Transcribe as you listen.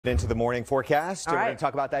Into the morning forecast. All right. We're going to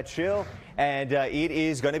talk about that chill, and it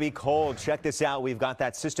is going to be cold. Check this out. We've got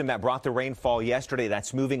that system that brought the rainfall yesterday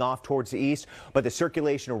that's moving off towards the east, but the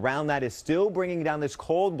circulation around that is still bringing down this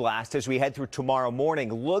cold blast as we head through tomorrow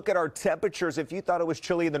morning. Look at our temperatures. If you thought it was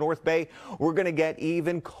chilly in the North Bay, we're going to get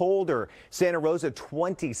even colder. Santa Rosa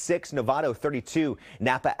 26, Novato 32,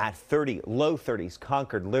 Napa at 30, low 30s,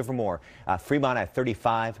 Concord, Livermore, Fremont at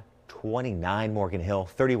 35. 29 Morgan Hill,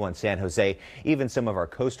 31 San Jose, even some of our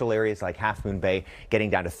coastal areas like Half Moon Bay getting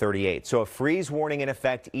down to 38. So a freeze warning in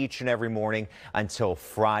effect each and every morning until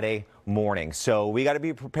Friday morning. So we got to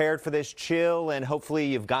be prepared for this chill, and hopefully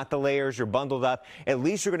you've got the layers, you're bundled up. At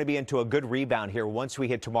least you're going to be into a good rebound here once we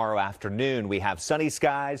hit tomorrow afternoon. We have sunny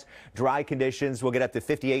skies, dry conditions. We'll get up to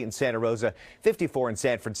 58 in Santa Rosa, 54 in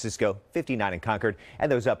San Francisco, 59 in Concord,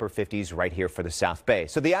 and those upper 50s right here for the South Bay.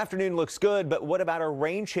 So the afternoon looks good, but what about our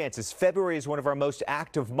rain chances? February is one of our most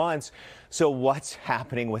active months. So what's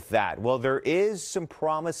happening with that? Well, there is some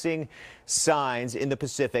promising signs in the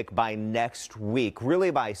Pacific by next week.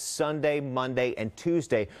 Really by Sunday, Monday, and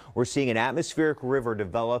Tuesday, we're seeing an atmospheric river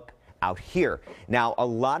develop out here. Now, a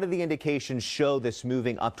lot of the indications show this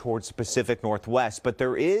moving up towards the Pacific Northwest, but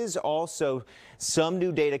there is also some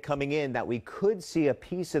new data coming in that we could see a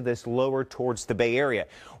piece of this lower towards the Bay Area.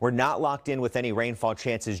 We're not locked in with any rainfall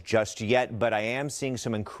chances just yet, but I am seeing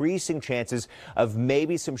some increasing chances of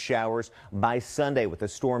maybe some showers by Sunday with a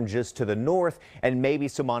storm just to the north, and maybe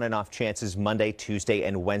some on and off chances Monday, Tuesday,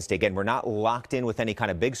 and Wednesday. Again, we're not locked in with any kind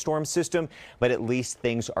of big storm system, but at least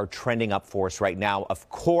things are trending up for us right now. Of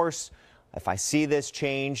course, if I see this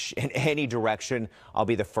change in any direction, I'll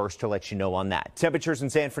be the first to let you know on that. Temperatures in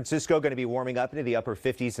San Francisco going to be warming up into the upper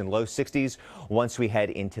 50s and low 60s once we head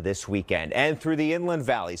into this weekend. And through the inland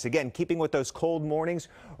valleys, again, keeping with those cold mornings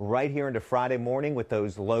right here into Friday morning with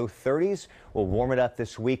those low 30s. We'll warm it up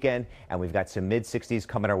this weekend, and we've got some mid 60s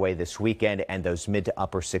coming our way this weekend and those mid to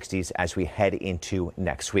upper 60s as we head into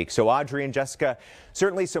next week. So Audrey and Jessica,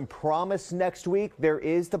 certainly some promise next week. There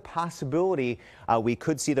is the possibility we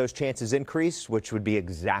could see those chances increase, which would be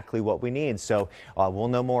exactly what we need. So we'll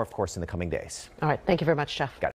know more, of course, in the coming days. All right. Thank you very much, Jeff. Got it.